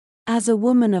As a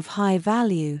woman of high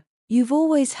value, you've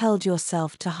always held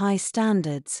yourself to high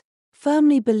standards,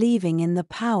 firmly believing in the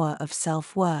power of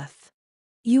self-worth.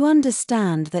 You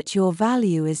understand that your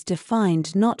value is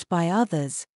defined not by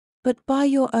others, but by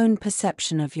your own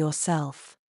perception of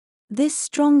yourself. This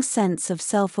strong sense of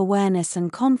self-awareness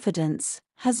and confidence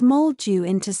has molded you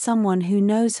into someone who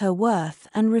knows her worth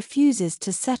and refuses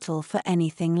to settle for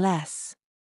anything less.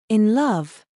 In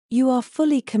love, you are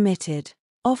fully committed,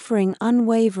 offering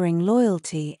unwavering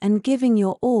loyalty and giving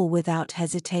your all without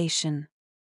hesitation.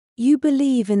 You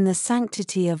believe in the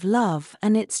sanctity of love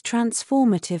and its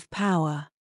transformative power.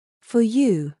 For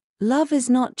you, love is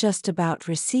not just about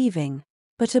receiving,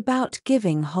 but about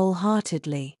giving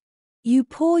wholeheartedly. You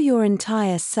pour your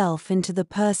entire self into the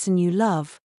person you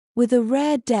love, with a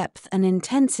rare depth and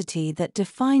intensity that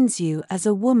defines you as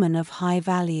a woman of high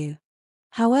value.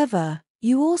 However,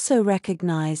 you also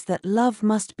recognize that love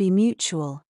must be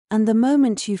mutual, and the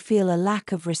moment you feel a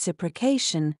lack of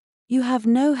reciprocation, you have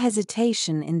no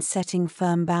hesitation in setting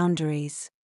firm boundaries.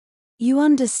 You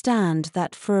understand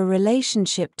that for a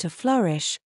relationship to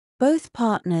flourish, both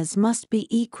partners must be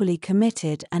equally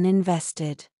committed and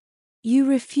invested. You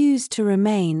refuse to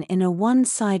remain in a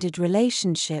one-sided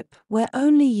relationship where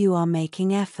only you are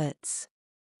making efforts.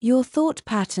 Your thought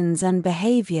patterns and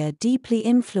behavior deeply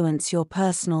influence your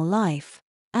personal life,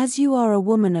 as you are a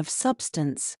woman of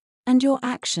substance, and your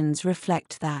actions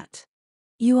reflect that.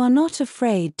 You are not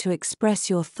afraid to express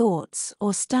your thoughts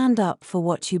or stand up for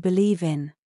what you believe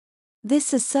in.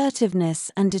 This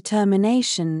assertiveness and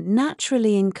determination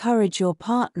naturally encourage your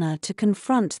partner to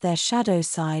confront their shadow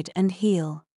side and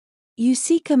heal. You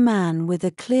seek a man with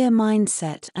a clear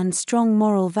mindset and strong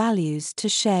moral values to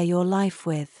share your life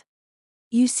with.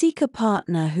 You seek a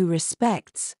partner who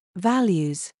respects,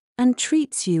 values, and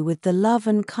treats you with the love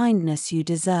and kindness you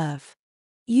deserve.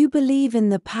 You believe in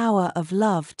the power of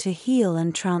love to heal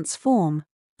and transform,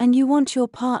 and you want your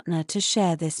partner to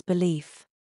share this belief.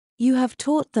 You have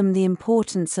taught them the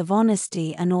importance of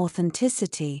honesty and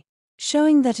authenticity,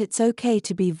 showing that it's okay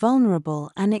to be vulnerable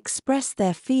and express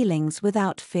their feelings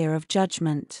without fear of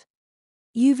judgment.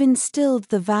 You've instilled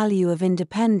the value of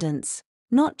independence,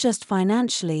 not just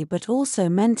financially but also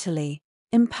mentally,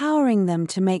 empowering them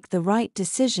to make the right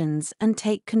decisions and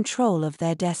take control of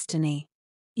their destiny.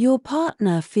 Your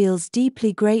partner feels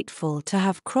deeply grateful to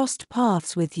have crossed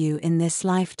paths with you in this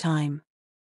lifetime.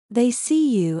 They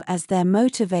see you as their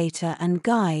motivator and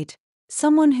guide,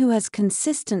 someone who has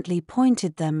consistently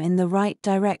pointed them in the right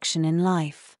direction in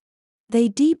life. They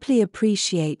deeply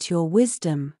appreciate your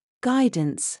wisdom,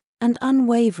 guidance, and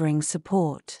unwavering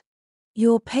support.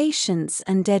 Your patience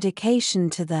and dedication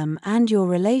to them and your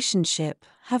relationship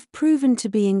have proven to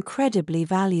be incredibly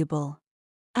valuable.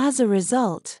 As a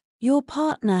result, your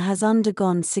partner has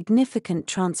undergone significant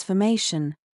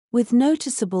transformation, with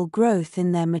noticeable growth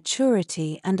in their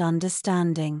maturity and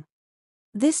understanding.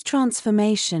 This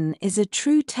transformation is a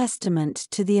true testament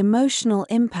to the emotional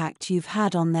impact you've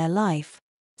had on their life,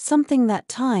 something that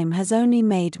time has only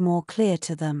made more clear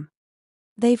to them.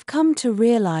 They've come to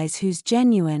realize who's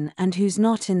genuine and who's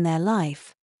not in their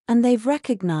life, and they've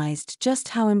recognized just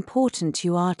how important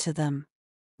you are to them.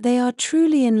 They are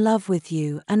truly in love with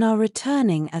you and are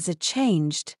returning as a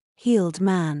changed, healed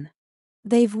man.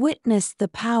 They've witnessed the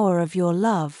power of your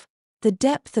love, the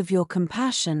depth of your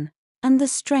compassion, and the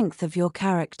strength of your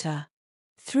character.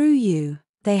 Through you,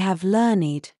 they have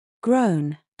learned,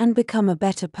 grown, and become a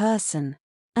better person,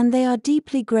 and they are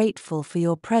deeply grateful for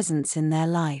your presence in their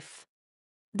life.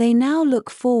 They now look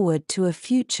forward to a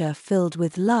future filled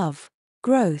with love,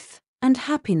 growth, and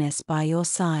happiness by your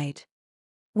side.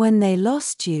 When they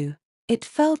lost you, it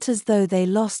felt as though they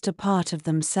lost a part of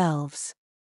themselves.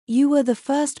 You were the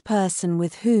first person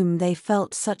with whom they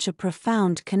felt such a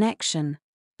profound connection,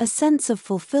 a sense of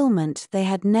fulfillment they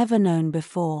had never known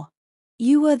before.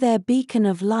 You were their beacon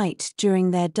of light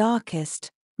during their darkest,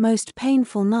 most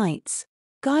painful nights,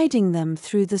 guiding them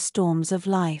through the storms of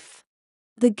life.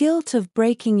 The guilt of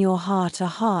breaking your heart, a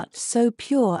heart so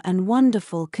pure and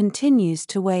wonderful, continues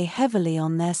to weigh heavily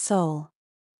on their soul.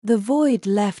 The void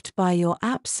left by your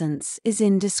absence is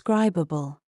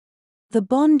indescribable. The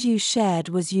bond you shared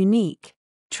was unique,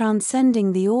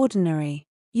 transcending the ordinary.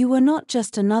 You were not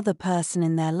just another person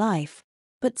in their life,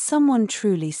 but someone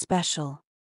truly special.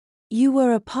 You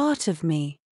were a part of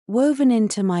me, woven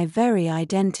into my very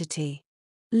identity.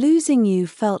 Losing you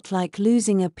felt like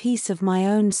losing a piece of my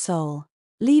own soul,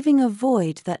 leaving a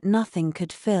void that nothing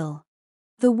could fill.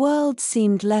 The world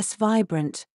seemed less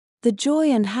vibrant, the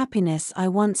joy and happiness I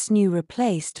once knew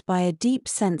replaced by a deep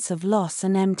sense of loss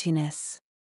and emptiness.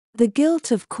 The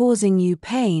guilt of causing you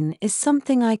pain is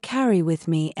something I carry with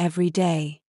me every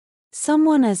day.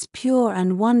 someone as pure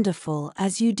and wonderful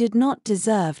as you did not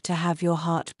deserve to have your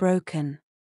heart broken.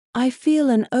 I feel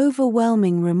an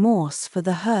overwhelming remorse for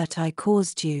the hurt I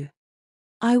caused you.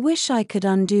 I wish I could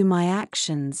undo my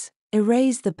actions,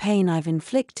 erase the pain I've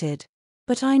inflicted,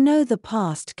 but I know the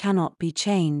past cannot be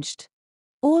changed.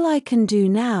 All I can do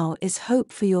now is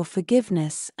hope for your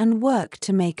forgiveness and work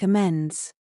to make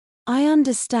amends. I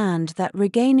understand that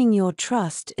regaining your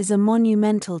trust is a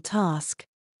monumental task,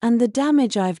 and the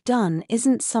damage I've done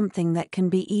isn't something that can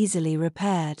be easily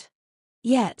repaired.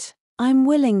 Yet, I'm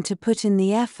willing to put in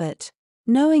the effort,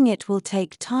 knowing it will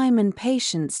take time and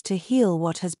patience to heal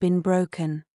what has been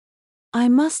broken. I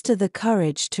muster the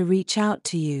courage to reach out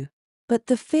to you, but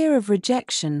the fear of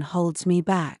rejection holds me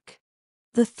back.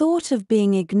 The thought of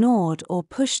being ignored or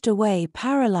pushed away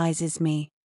paralyzes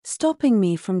me, stopping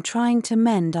me from trying to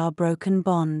mend our broken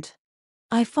bond.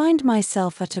 I find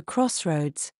myself at a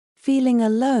crossroads, feeling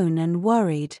alone and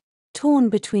worried, torn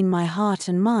between my heart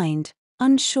and mind,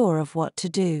 unsure of what to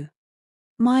do.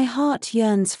 My heart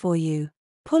yearns for you,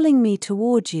 pulling me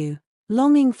toward you,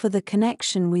 longing for the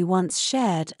connection we once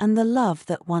shared and the love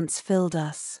that once filled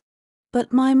us.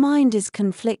 But my mind is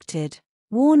conflicted,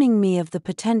 warning me of the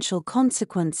potential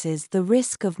consequences, the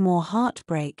risk of more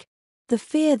heartbreak, the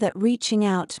fear that reaching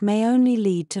out may only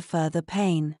lead to further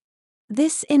pain.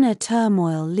 This inner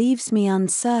turmoil leaves me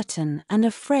uncertain and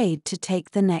afraid to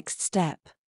take the next step.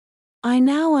 I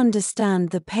now understand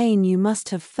the pain you must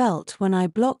have felt when I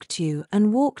blocked you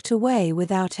and walked away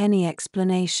without any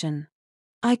explanation.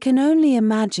 I can only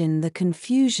imagine the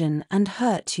confusion and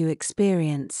hurt you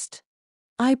experienced.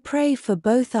 I pray for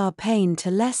both our pain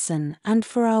to lessen and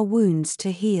for our wounds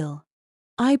to heal.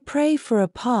 I pray for a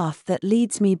path that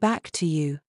leads me back to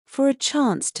you, for a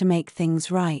chance to make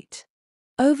things right.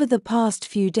 Over the past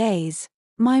few days,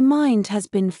 my mind has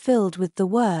been filled with the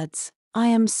words, "I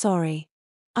am sorry."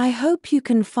 I hope you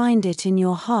can find it in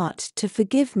your heart to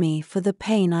forgive me for the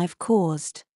pain I've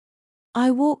caused. I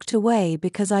walked away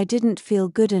because I didn't feel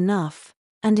good enough,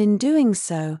 and in doing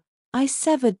so, I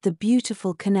severed the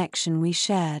beautiful connection we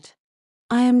shared.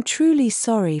 I am truly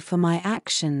sorry for my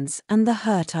actions and the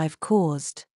hurt I've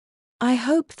caused. I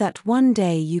hope that one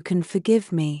day you can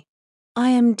forgive me.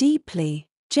 I am deeply,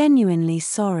 genuinely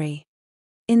sorry.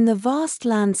 In the vast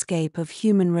landscape of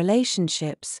human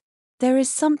relationships, there is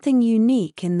something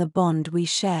unique in the bond we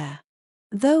share.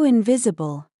 Though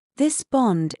invisible, this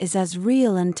bond is as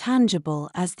real and tangible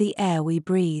as the air we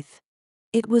breathe.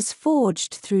 It was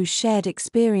forged through shared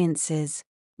experiences,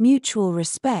 mutual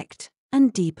respect,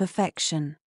 and deep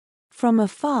affection. From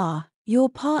afar, your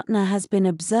partner has been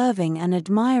observing and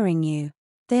admiring you.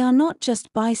 They are not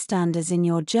just bystanders in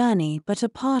your journey but a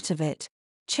part of it,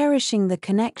 cherishing the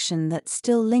connection that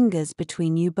still lingers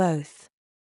between you both.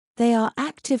 They are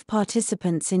active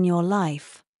participants in your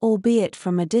life, albeit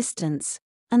from a distance,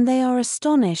 and they are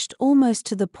astonished almost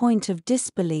to the point of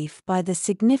disbelief by the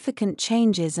significant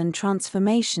changes and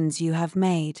transformations you have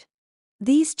made.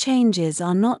 These changes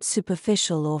are not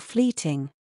superficial or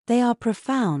fleeting, they are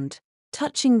profound,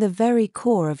 touching the very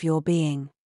core of your being.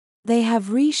 They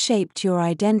have reshaped your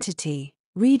identity,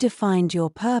 redefined your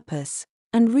purpose,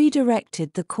 and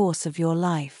redirected the course of your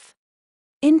life.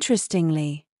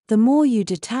 Interestingly, the more you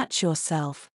detach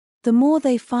yourself, the more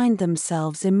they find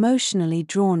themselves emotionally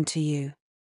drawn to you.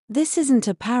 This isn't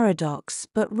a paradox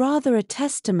but rather a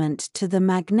testament to the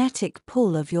magnetic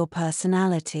pull of your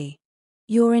personality.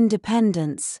 Your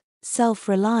independence,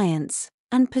 self-reliance,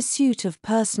 and pursuit of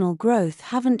personal growth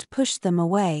haven't pushed them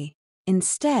away,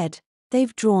 instead,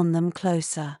 they've drawn them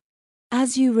closer.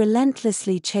 As you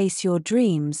relentlessly chase your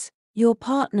dreams, your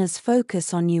partner's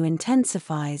focus on you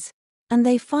intensifies, and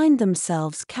they find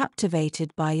themselves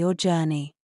captivated by your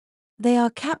journey. They are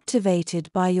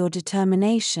captivated by your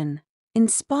determination,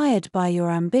 inspired by your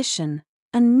ambition,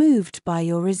 and moved by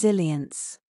your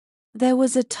resilience. There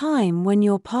was a time when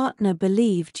your partner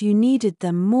believed you needed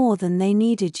them more than they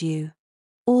needed you.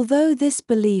 Although this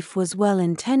belief was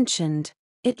well-intentioned,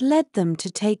 it led them to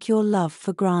take your love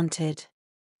for granted.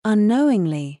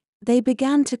 Unknowingly, they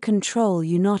began to control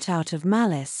you not out of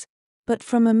malice, but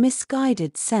from a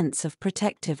misguided sense of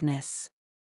protectiveness.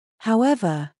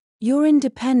 However, your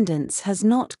independence has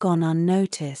not gone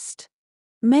unnoticed.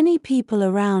 Many people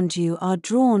around you are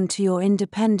drawn to your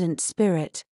independent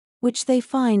spirit, which they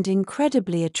find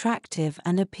incredibly attractive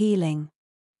and appealing.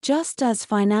 Just as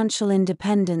financial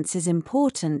independence is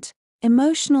important,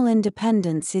 emotional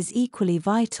independence is equally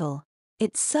vital.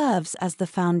 It serves as the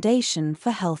foundation for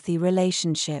healthy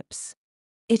relationships.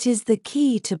 It is the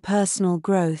key to personal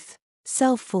growth,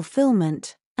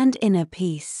 self-fulfillment, and inner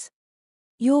peace.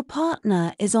 Your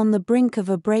partner is on the brink of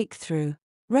a breakthrough,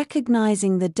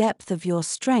 recognizing the depth of your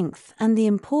strength and the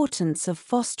importance of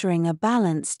fostering a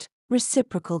balanced,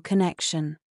 reciprocal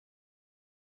connection.